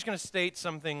just going to state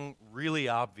something really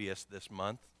obvious this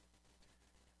month.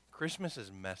 Christmas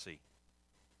is messy.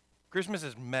 Christmas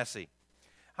is messy.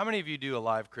 How many of you do a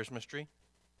live Christmas tree?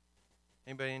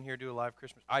 Anybody in here do a live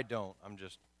Christmas? I don't. I'm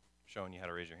just showing you how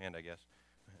to raise your hand, I guess.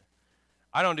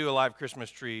 I don't do a live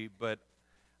Christmas tree, but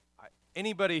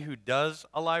anybody who does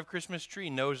a live Christmas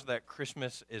tree knows that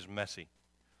Christmas is messy.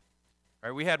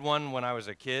 Right? We had one when I was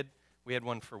a kid. We had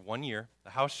one for 1 year.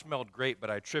 The house smelled great, but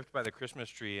I tripped by the Christmas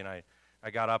tree, and I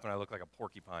got up, and I looked like a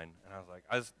porcupine. And I was like,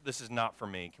 this is not for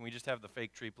me. Can we just have the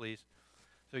fake tree, please?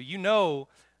 So you know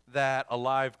that a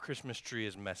live Christmas tree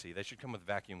is messy. They should come with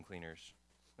vacuum cleaners.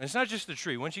 And it's not just the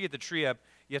tree. Once you get the tree up,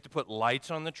 you have to put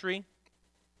lights on the tree.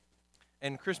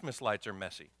 And Christmas lights are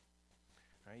messy.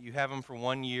 Right? You have them for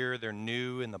 1 year. They're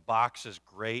new, and the box is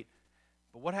great.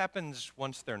 But what happens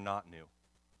once they're not new?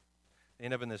 They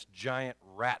end up in this giant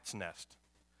rat's nest.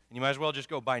 And you might as well just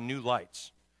go buy new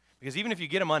lights. Because even if you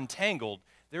get them untangled,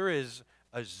 there is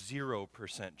a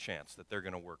 0% chance that they're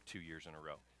going to work 2 years in a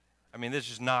row. I mean, this is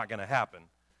just not going to happen.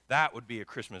 That would be a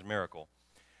Christmas miracle.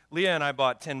 Leah and I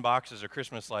bought 10 boxes of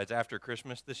Christmas lights after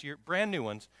Christmas this year, brand new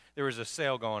ones. There was a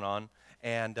sale going on,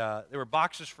 and there were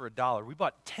boxes for $1. We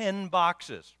bought 10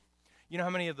 boxes. You know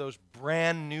how many of those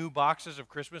brand new boxes of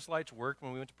Christmas lights worked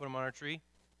when we went to put them on our tree?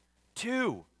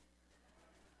 2.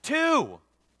 2.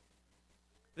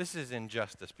 This is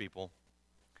injustice, people.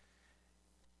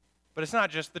 But it's not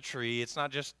just the tree. It's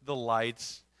not just the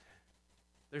lights.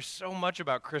 There's so much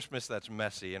about Christmas that's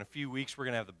messy. In a few weeks, we're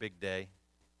going to have the big day.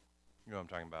 You know what I'm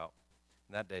talking about.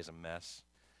 And that day's a mess.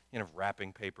 You're going to have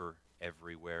wrapping paper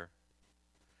everywhere.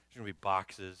 There's going to be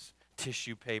boxes,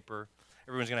 tissue paper.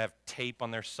 Everyone's going to have tape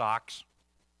on their socks.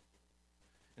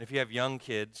 And if you have young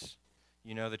kids,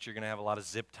 you know that you're going to have a lot of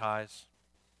zip ties,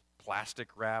 plastic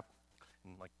wrap,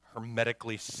 and like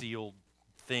hermetically sealed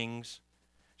things.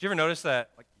 Did you ever notice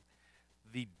that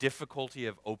the difficulty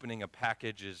of opening a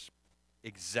package is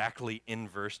exactly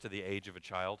inverse to the age of a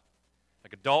child?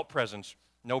 Like adult presents,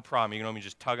 no problem. You can only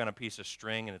just tug on a piece of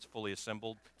string and it's fully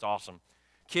assembled. It's awesome.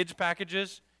 Kids'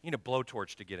 packages, you need a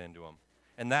blowtorch to get into them.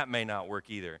 And that may not work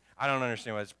either. I don't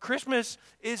understand why. Christmas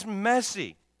is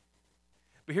messy.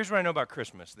 But here's what I know about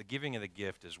Christmas. The giving of the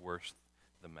gift is worth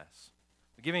the mess.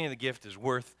 The giving of the gift is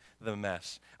worth the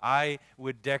mess. I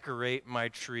would decorate my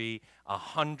tree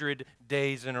 100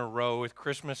 days in a row with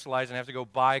Christmas lights and have to go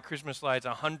buy Christmas lights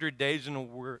 100 days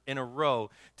in a row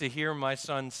to hear my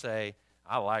son say,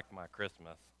 I like my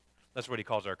Christmas. That's what he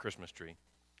calls our Christmas tree,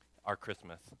 our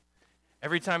Christmas.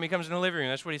 Every time he comes in the living room,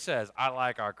 that's what he says, I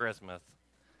like our Christmas.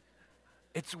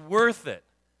 It's worth it.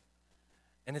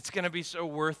 And it's going to be so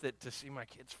worth it to see my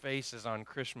kids' faces on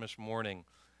Christmas morning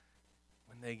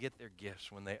when they get their gifts,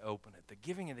 when they open it. The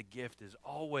giving of the gift is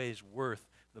always worth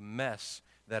the mess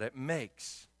that it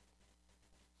makes.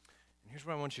 And here's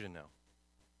what I want you to know.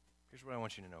 Here's what I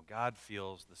want you to know. God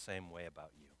feels the same way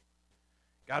about you.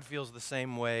 God feels the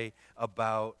same way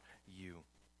about you.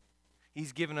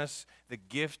 He's given us the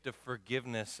gift of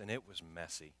forgiveness, and it was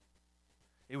messy.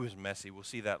 It was messy. We'll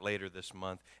see that later this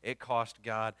month. It cost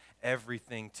God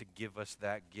everything to give us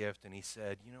that gift, and he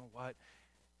said, you know what?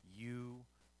 You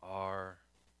are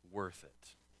worth it.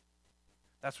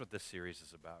 That's what this series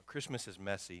is about. Christmas is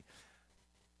messy,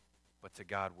 but to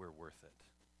God, we're worth it.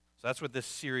 So that's what this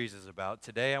series is about.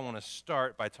 Today, I want to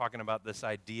start by talking about this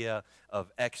idea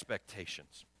of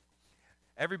expectations.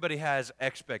 Everybody has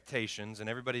expectations, and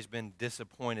everybody's been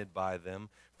disappointed by them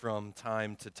from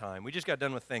time to time. We just got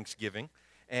done with Thanksgiving,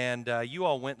 and you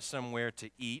all went somewhere to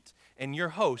eat, and your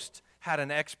host had an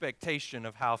expectation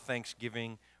of how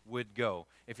Thanksgiving would go.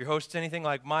 If your host's anything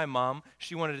like my mom,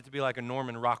 she wanted it to be like a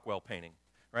Norman Rockwell painting,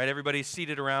 right? Everybody's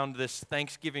seated around this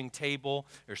Thanksgiving table.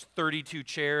 There's 32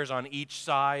 chairs on each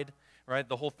side, right?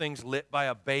 The whole thing's lit by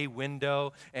a bay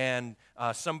window, and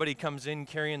somebody comes in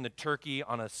carrying the turkey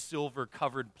on a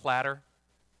silver-covered platter,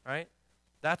 right?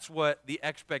 That's what the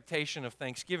expectation of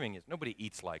Thanksgiving is. Nobody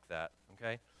eats like that,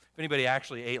 okay? If anybody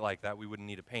actually ate like that, we wouldn't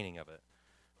need a painting of it.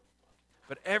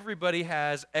 But everybody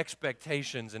has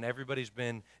expectations, and everybody's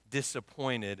been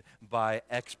disappointed by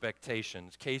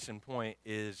expectations. Case in point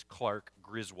is Clark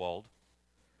Griswold.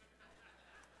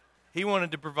 He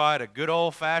wanted to provide a good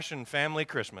old-fashioned family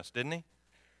Christmas, didn't he?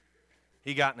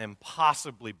 He got an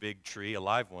impossibly big tree, a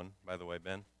live one, by the way,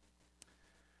 Ben.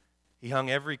 He hung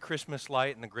every Christmas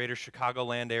light in the greater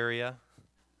Chicagoland area.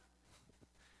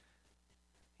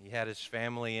 He had his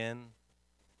family in.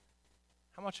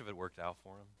 How much of it worked out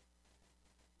for him?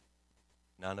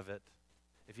 None of it.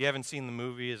 If you haven't seen the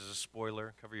movie, as a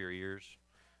spoiler, cover your ears.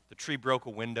 The tree broke a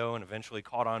window and eventually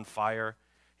caught on fire.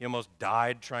 He almost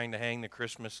died trying to hang the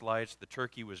Christmas lights. The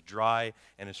turkey was dry,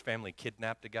 and his family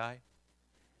kidnapped a guy.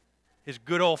 His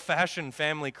good old-fashioned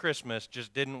family Christmas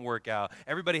just didn't work out.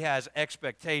 Everybody has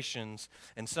expectations,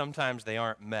 and sometimes they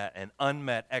aren't met. And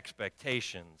unmet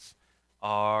expectations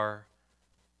are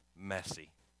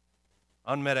messy.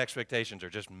 Unmet expectations are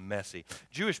just messy.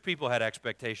 Jewish people had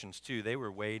expectations too. They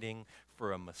were waiting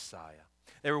for a Messiah.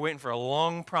 They were waiting for a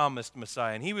long-promised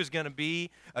Messiah, and he was going to be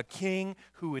a king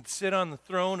who would sit on the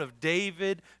throne of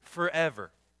David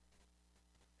forever.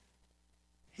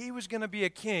 He was going to be a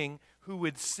king who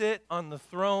would sit on the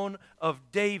throne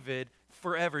of David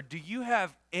forever. Do you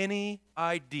have any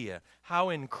idea how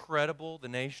incredible the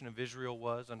nation of Israel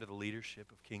was under the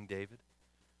leadership of King David?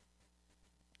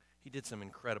 He did some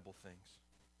incredible things.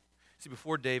 See,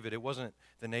 before David, it wasn't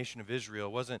the nation of Israel.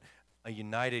 It wasn't a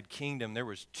united kingdom. There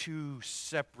was two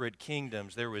separate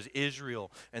kingdoms. There was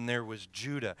Israel and there was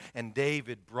Judah. And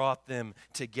David brought them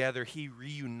together. He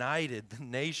reunited the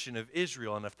nation of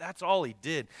Israel. And if that's all he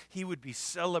did, he would be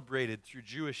celebrated through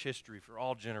Jewish history for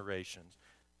all generations.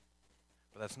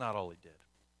 But that's not all he did.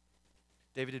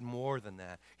 David did more than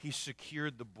that. He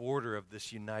secured the border of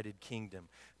this united kingdom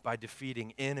by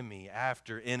defeating enemy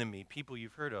after enemy, people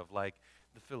you've heard of, like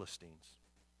the Philistines.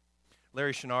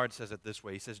 Larry Chenard says it this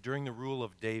way. He says, during the rule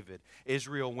of David,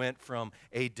 Israel went from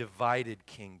a divided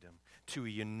kingdom to a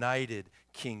united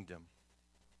kingdom,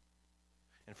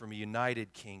 and from a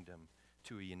united kingdom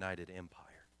to a united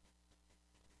empire.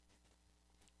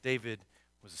 David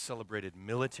was a celebrated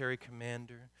military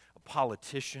commander, a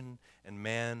politician, and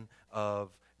man of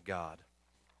God.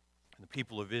 And the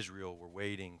people of Israel were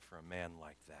waiting for a man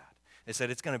like that. They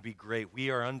said, it's going to be great. We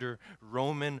are under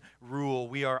Roman rule.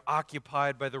 We are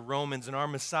occupied by the Romans, and our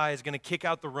Messiah is going to kick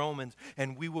out the Romans,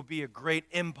 and we will be a great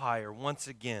empire once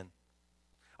again.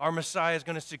 Our Messiah is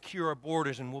going to secure our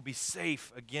borders, and we'll be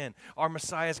safe again. Our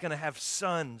Messiah is going to have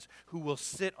sons who will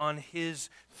sit on his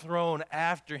throne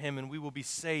after him, and we will be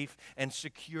safe and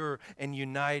secure and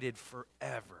united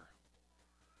forever.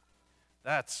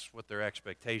 That's what their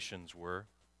expectations were.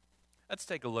 Let's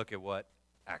take a look at what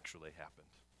actually happened.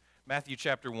 Matthew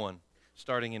chapter 1,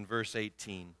 starting in verse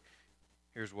 18.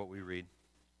 Here's what we read.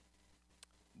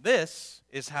 This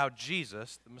is how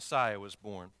Jesus, the Messiah, was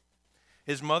born.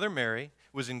 His mother Mary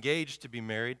was engaged to be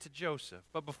married to Joseph.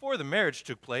 But before the marriage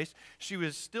took place, she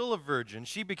was still a virgin.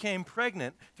 She became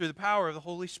pregnant through the power of the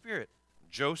Holy Spirit.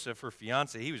 Joseph, her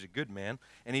fiancé, he was a good man,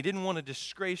 and he didn't want to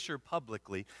disgrace her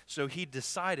publicly, so he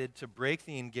decided to break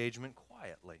the engagement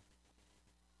quietly.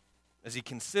 As he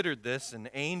considered this, an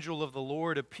angel of the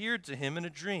Lord appeared to him in a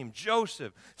dream.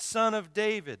 Joseph, son of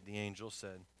David, the angel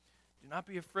said, do not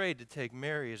be afraid to take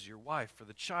Mary as your wife, for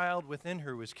the child within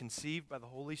her was conceived by the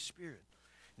Holy Spirit.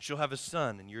 And she'll have a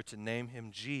son, and you're to name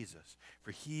him Jesus, for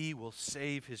he will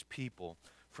save his people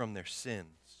from their sins.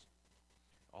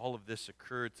 All of this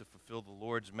occurred to fulfill the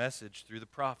Lord's message through the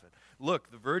prophet. Look,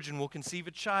 the virgin will conceive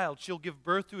a child. She'll give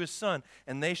birth to a son,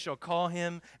 and they shall call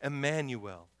him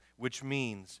Emmanuel, which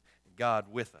means God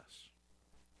with us.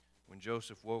 When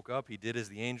Joseph woke up, he did as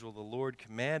the angel of the Lord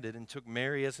commanded and took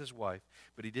Mary as his wife,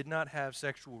 but he did not have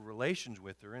sexual relations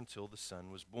with her until the son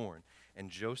was born.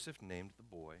 And Joseph named the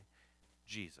boy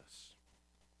Jesus.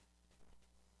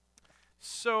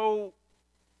 So,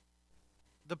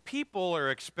 the people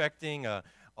are expecting a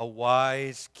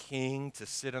wise king to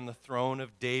sit on the throne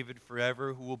of David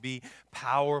forever, who will be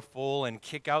powerful and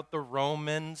kick out the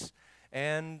Romans.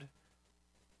 And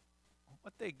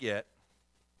what they get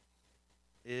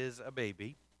is a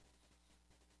baby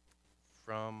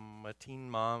from a teen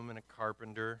mom and a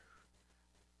carpenter,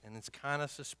 and it's kind of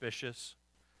suspicious,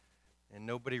 and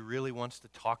nobody really wants to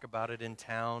talk about it in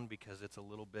town because it's a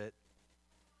little bit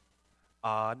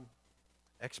odd.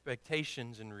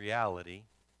 Expectations and reality,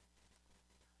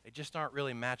 they just aren't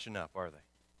really matching up, are they?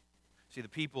 See, the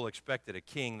people expected a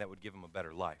king that would give them a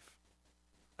better life.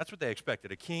 That's what they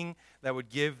expected, a king that would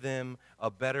give them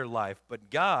a better life. But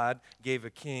God gave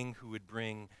a king who would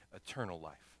bring eternal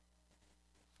life.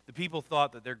 The people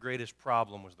thought that their greatest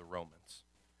problem was the Romans.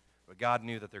 But God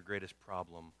knew that their greatest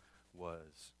problem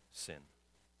was sin.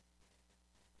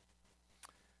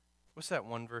 What's that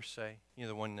one verse say? You know,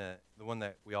 the one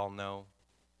that we all know.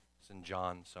 It's in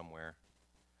John somewhere.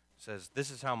 It says, this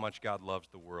is how much God loves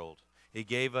the world. He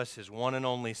gave us his one and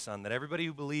only Son, that everybody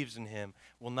who believes in him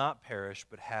will not perish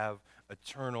but have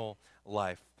eternal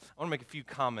life. I want to make a few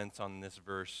comments on this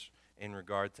verse in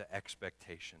regard to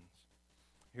expectations.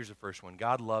 Here's the first one.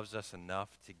 God loves us enough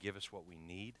to give us what we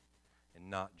need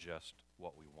and not just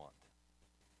what we want.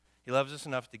 He loves us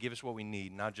enough to give us what we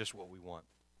need, not just what we want.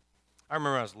 I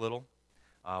remember when I was little,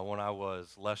 when I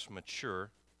was less mature,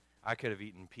 I could have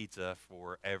eaten pizza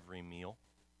for every meal.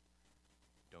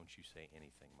 Don't you say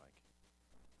anything, Mike.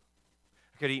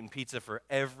 I could have eaten pizza for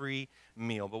every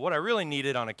meal. But what I really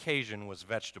needed on occasion was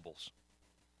vegetables.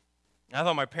 I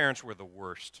thought my parents were the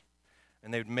worst.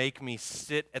 And they would make me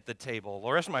sit at the table. The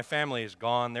rest of my family is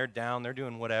gone. They're down. They're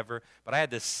doing whatever. But I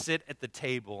had to sit at the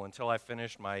table until I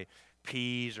finished my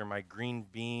peas or my green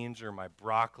beans or my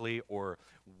broccoli or,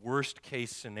 worst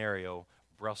case scenario,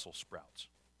 Brussels sprouts.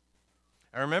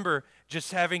 I remember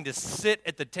just having to sit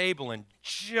at the table and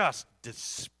just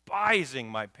despising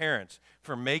my parents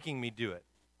for making me do it.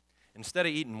 Instead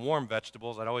of eating warm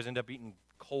vegetables, I'd always end up eating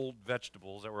cold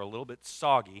vegetables that were a little bit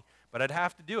soggy, but I'd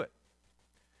have to do it.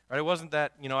 Right? It wasn't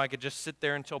that, I could just sit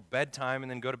there until bedtime and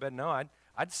then go to bed. No,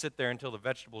 I'd sit there until the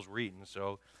vegetables were eaten.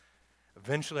 So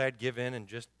eventually I'd give in and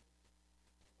just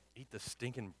eat the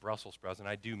stinking Brussels sprouts. And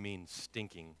I do mean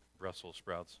stinking Brussels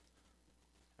sprouts.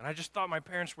 And I just thought my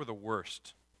parents were the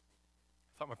worst.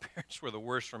 I thought my parents were the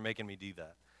worst for making me do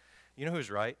that. You know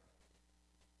who's right?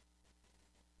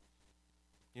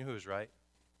 You know who's right?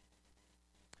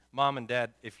 Mom and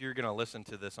Dad, if you're going to listen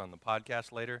to this on the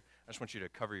podcast later, I just want you to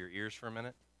cover your ears for a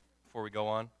minute before we go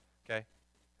on, okay?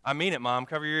 I mean it, Mom.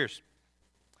 Cover your ears.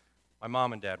 My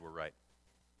mom and dad were right.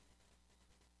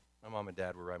 My mom and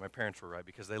dad were right. My parents were right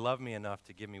because they loved me enough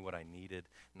to give me what I needed,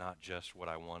 not just what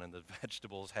I wanted. The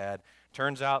vegetables had.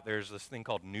 Turns out there's this thing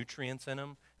called nutrients in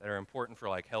them that are important for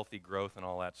like healthy growth and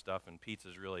all that stuff, and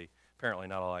pizza's really apparently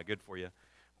not all that good for you.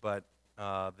 But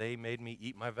they made me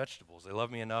eat my vegetables. They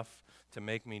loved me enough to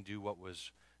make me do what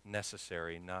was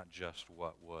necessary, not just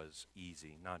what was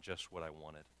easy, not just what I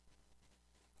wanted.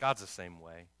 God's the same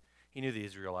way. He knew the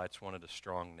Israelites wanted a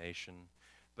strong nation,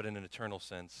 but in an eternal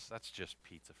sense, that's just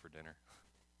pizza for dinner.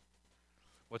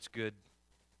 What's good?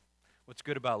 What's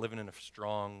good about living in a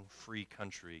strong, free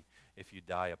country if you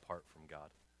die apart from God?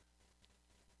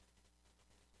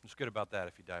 What's good about that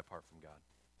if you die apart from God?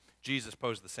 Jesus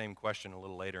posed the same question a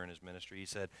little later in his ministry. He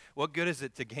said, what good is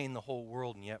it to gain the whole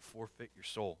world and yet forfeit your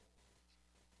soul?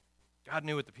 God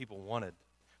knew what the people wanted,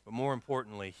 but more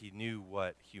importantly, he knew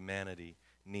what humanity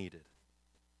needed.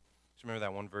 So remember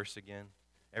that one verse again?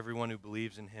 Everyone who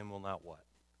believes in him will not what?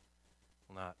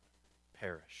 Will not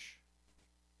perish.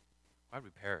 Why would we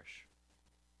perish?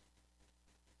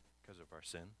 Because of our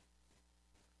sin.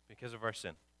 Because of our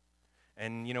sin.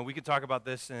 And, we could talk about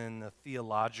this in a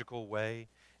theological way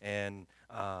and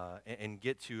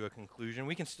get to a conclusion.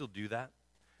 We can still do that.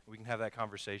 We can have that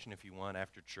conversation if you want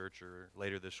after church or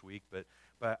later this week.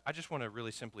 But I just want to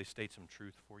really simply state some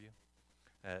truth for you.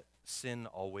 Sin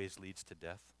always leads to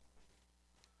death.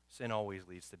 Sin always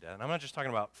leads to death. And I'm not just talking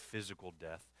about physical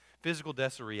death. Physical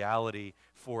death's a reality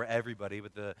for everybody,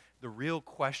 but the real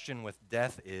question with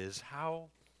death is, how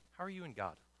are you in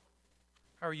God?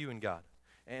 How are you in God?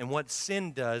 And what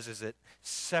sin does is it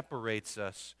separates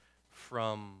us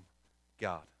from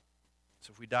God.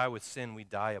 So if we die with sin, we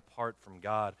die apart from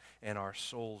God, and our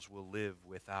souls will live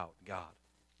without God.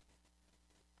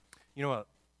 You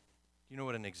know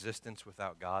what an existence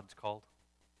without God's called?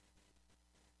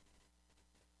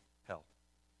 Hell.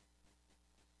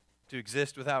 To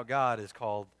exist without God is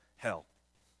called hell.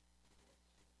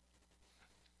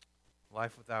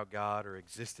 Life without God or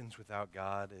existence without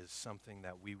God is something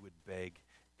that we would beg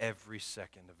every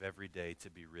second of every day to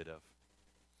be rid of.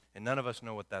 And none of us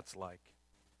know what that's like.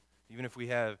 Even if we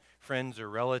have friends or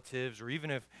relatives, or even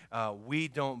if we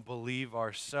don't believe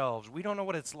ourselves, we don't know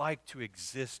what it's like to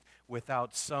exist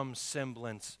without some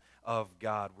semblance of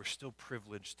God. We're still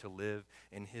privileged to live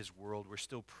in his world. We're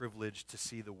still privileged to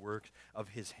see the work of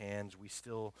his hands. We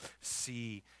still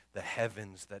see the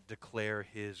heavens that declare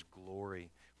his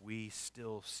glory. We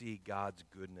still see God's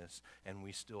goodness, and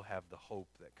we still have the hope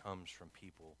that comes from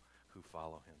people who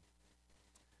follow him.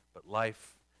 But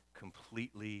life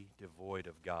completely devoid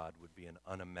of God would be an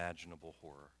unimaginable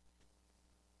horror.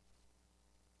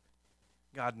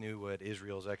 God knew what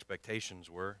Israel's expectations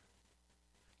were,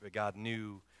 but God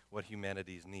knew what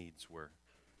humanity's needs were.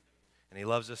 And he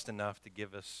loves us enough to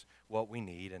give us what we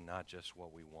need and not just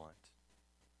what we want.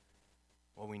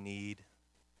 What we need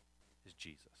is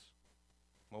Jesus.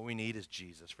 What we need is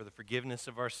Jesus. For the forgiveness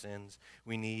of our sins,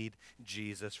 we need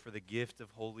Jesus. For the gift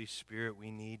of Holy Spirit, we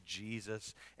need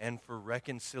Jesus. And for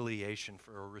reconciliation,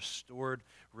 for a restored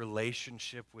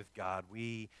relationship with God,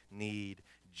 we need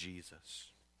Jesus.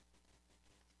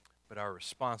 But our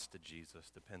response to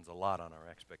Jesus depends a lot on our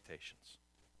expectations.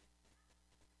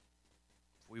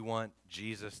 If we want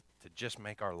Jesus to just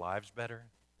make our lives better,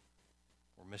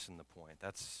 we're missing the point.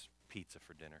 That's pizza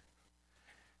for dinner.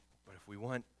 But if we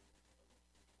want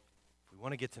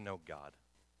to get to know God,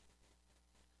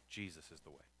 Jesus is the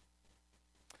way.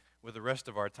 With the rest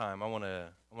of our time, I want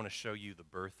to show you the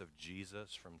birth of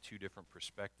Jesus from two different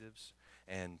perspectives.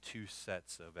 and two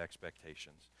sets of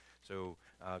expectations. So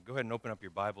go ahead and open up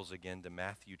your Bibles again to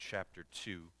Matthew chapter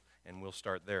 2, and we'll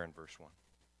start there in verse 1.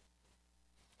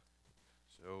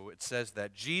 So it says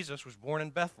that Jesus was born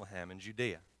in Bethlehem in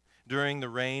Judea during the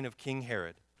reign of King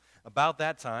Herod. About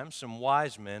that time, some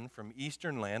wise men from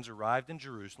eastern lands arrived in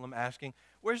Jerusalem asking,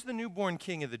 "Where's the newborn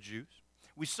king of the Jews?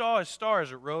 We saw his star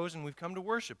as it rose, and we've come to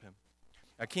worship him."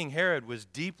 Now, King Herod was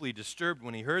deeply disturbed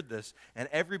when he heard this, and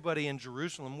everybody in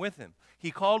Jerusalem with him. He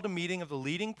called a meeting of the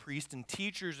leading priests and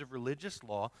teachers of religious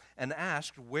law and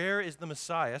asked, "Where is the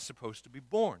Messiah supposed to be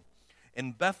born?"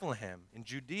 "In Bethlehem, in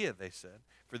Judea," they said,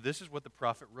 "for this is what the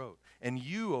prophet wrote. And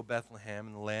you, O Bethlehem,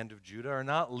 in the land of Judah, are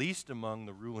not least among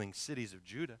the ruling cities of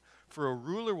Judah, for a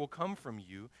ruler will come from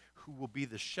you who will be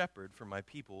the shepherd for my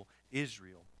people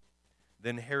Israel."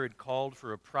 Then Herod called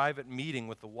for a private meeting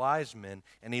with the wise men,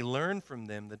 and he learned from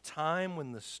them the time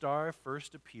when the star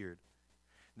first appeared.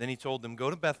 Then he told them, "Go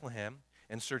to Bethlehem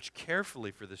and search carefully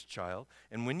for this child,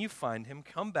 and when you find him,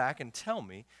 come back and tell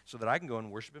me so that I can go and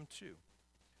worship him too."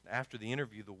 After the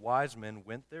interview, the wise men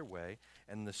went their way,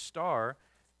 and the star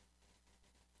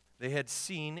they had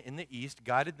seen in the east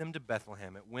guided them to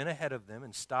Bethlehem. It went ahead of them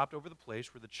and stopped over the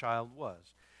place where the child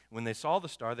was. When they saw the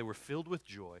star, they were filled with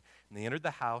joy, and they entered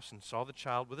the house and saw the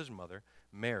child with his mother,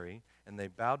 Mary, and they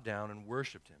bowed down and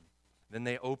worshipped him. Then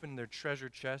they opened their treasure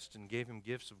chest and gave him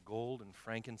gifts of gold and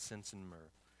frankincense and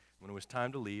myrrh. When it was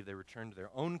time to leave, they returned to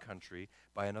their own country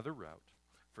by another route,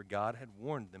 for God had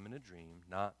warned them in a dream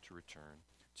not to return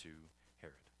to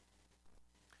Herod.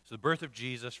 So the birth of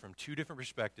Jesus from two different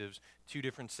perspectives, two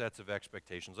different sets of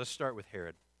expectations. Let's start with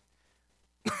Herod.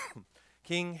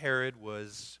 King Herod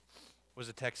was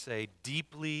the text say,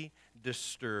 deeply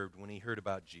disturbed when he heard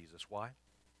about Jesus. Why?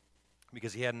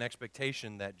 Because he had an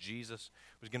expectation that Jesus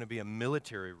was going to be a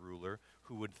military ruler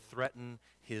who would threaten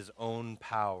his own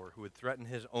power, who would threaten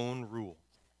his own rule.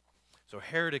 So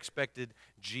Herod expected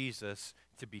Jesus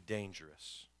to be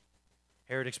dangerous.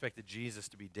 Herod expected Jesus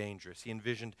to be dangerous. He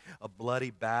envisioned a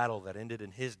bloody battle that ended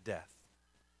in his death.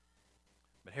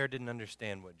 But Herod didn't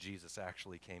understand what Jesus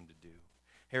actually came to do.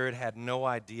 Herod had no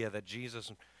idea that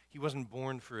Jesus, he wasn't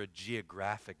born for a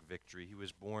geographic victory. He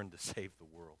was born to save the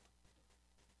world.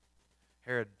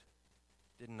 Herod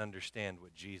didn't understand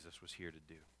what Jesus was here to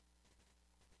do.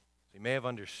 So he may have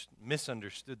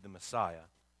misunderstood the Messiah,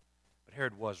 but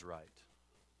Herod was right.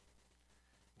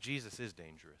 Jesus is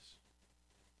dangerous.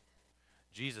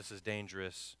 Jesus is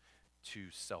dangerous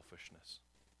to selfishness.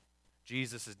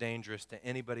 Jesus is dangerous to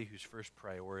anybody whose first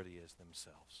priority is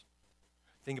themselves.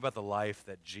 Think about the life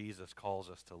that Jesus calls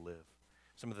us to live.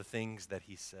 Some of the things that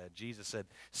he said. Jesus said,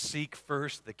 "Seek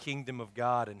first the kingdom of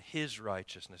God and his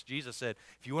righteousness." Jesus said,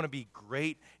 if you want to be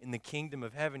great in the kingdom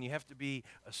of heaven, you have to be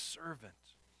a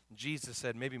servant. Jesus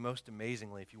said, maybe most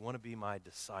amazingly, if you want to be my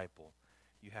disciple,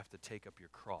 you have to take up your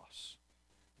cross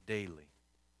daily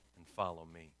and follow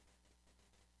me.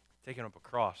 Taking up a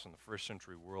cross in the first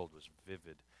century world was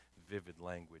vivid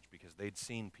language because they'd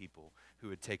seen people who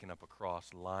had taken up a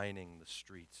cross lining the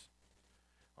streets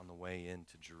on the way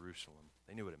into Jerusalem.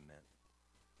 They knew what it meant.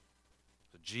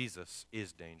 So Jesus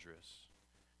is dangerous.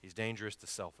 He's dangerous to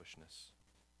selfishness.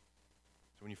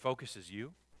 So when your focus is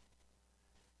you,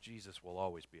 Jesus will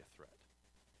always be a threat.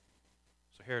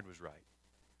 So Herod was right.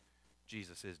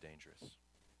 Jesus is dangerous.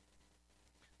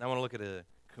 Now I want to look at a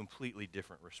completely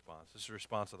different response. This is the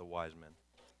response of the wise men.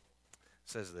 It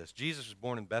says this: Jesus was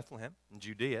born in Bethlehem in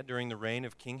Judea during the reign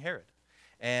of King Herod.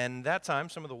 And that time,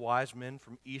 some of the wise men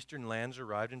from eastern lands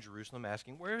arrived in Jerusalem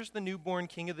asking, "Where's the newborn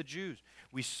king of the Jews?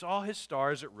 We saw his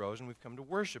star as it rose, and we've come to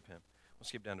worship him." We'll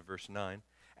skip down to verse 9.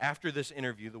 After this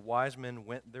interview, the wise men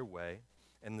went their way,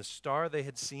 and the star they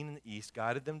had seen in the east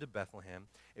guided them to Bethlehem.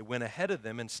 It went ahead of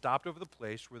them and stopped over the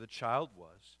place where the child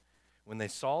was. When they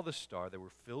saw the star, they were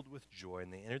filled with joy,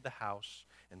 and they entered the house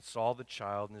and saw the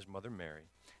child and his mother Mary.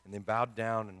 And they bowed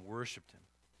down and worshipped him.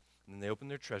 And then they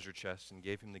opened their treasure chests and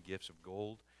gave him the gifts of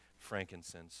gold,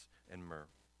 frankincense, and myrrh.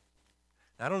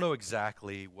 Now, I don't know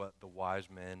exactly what the wise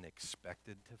men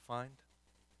expected to find,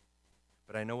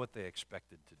 but I know what they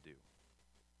expected to do.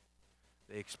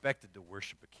 They expected to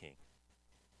worship a king.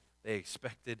 They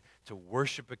expected to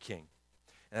worship a king.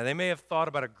 Now, they may have thought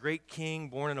about a great king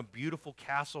born in a beautiful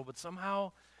castle, but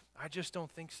somehow I just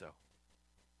don't think so.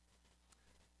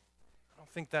 I don't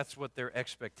think that's what their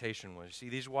expectation was. You see,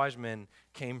 these wise men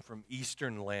came from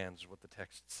eastern lands, what the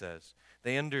text says.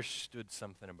 They understood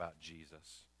something about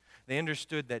Jesus. They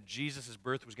understood that Jesus'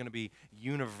 birth was going to be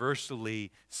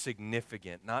universally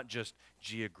significant, not just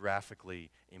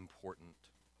geographically important.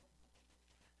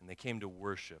 And they came to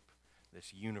worship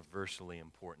this universally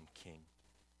important king.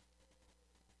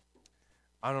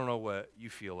 I don't know what you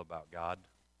feel about God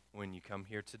when you come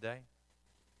here today.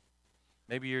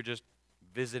 Maybe you're just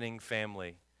visiting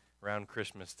family around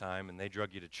Christmas time and they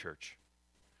drug you to church.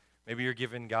 Maybe you're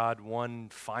giving God one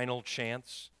final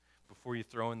chance before you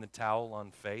throw in the towel on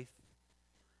faith.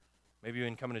 Maybe you've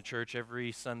been coming to church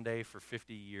every Sunday for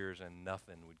 50 years and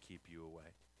nothing would keep you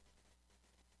away.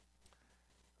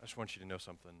 I just want you to know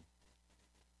something.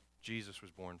 Jesus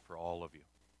was born for all of you.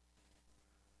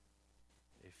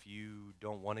 If you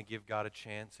don't want to give God a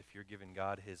chance, if you're giving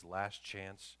God his last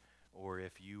chance, or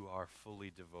if you are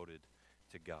fully devoted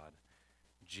to God,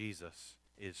 Jesus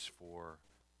is for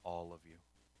all of you.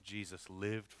 Jesus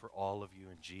lived for all of you,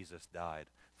 and Jesus died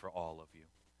for all of you.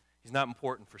 He's not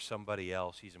important for somebody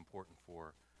else. He's important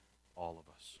for all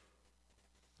of us.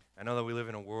 I know that we live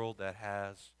in a world that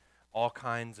has all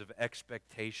kinds of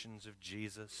expectations of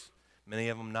Jesus, many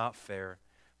of them not fair.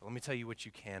 But let me tell you what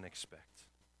you can expect.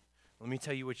 Let me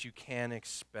tell you what you can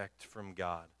expect from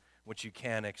God, what you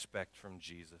can expect from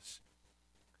Jesus.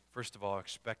 First of all,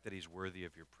 expect that he's worthy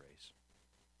of your praise.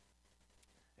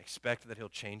 Expect that he'll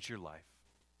change your life,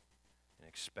 and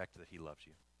expect that he loves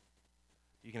you.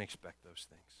 You can expect those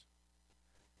things.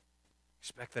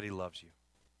 Expect that he loves you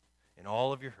in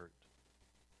all of your hurt,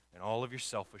 in all of your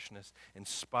selfishness, in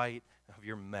spite of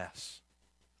your mess.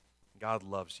 God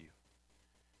loves you,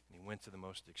 and he went to the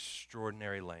most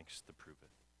extraordinary lengths to prove it.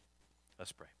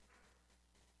 Let's pray.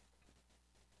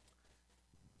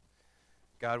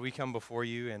 God, we come before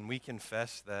you and we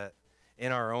confess that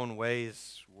in our own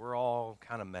ways, we're all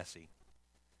kind of messy,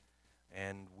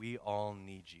 and we all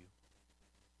need you.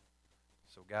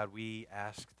 So God, we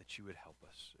ask that you would help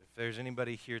us. If there's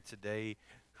anybody here today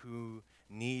who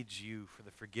needs you for the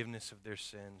forgiveness of their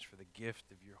sins, for the gift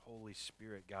of your Holy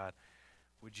Spirit, God,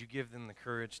 would you give them the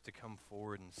courage to come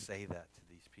forward and say that to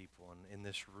these people and in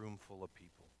this room full of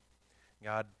people?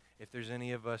 God, if there's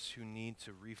any of us who need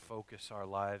to refocus our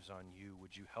lives on you,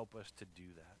 would you help us to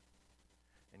do that?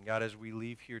 And God, as we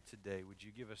leave here today, would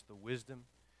you give us the wisdom,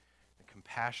 the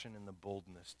compassion, and the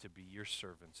boldness to be your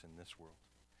servants in this world?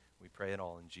 We pray it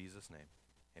all in Jesus' name.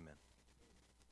 Amen.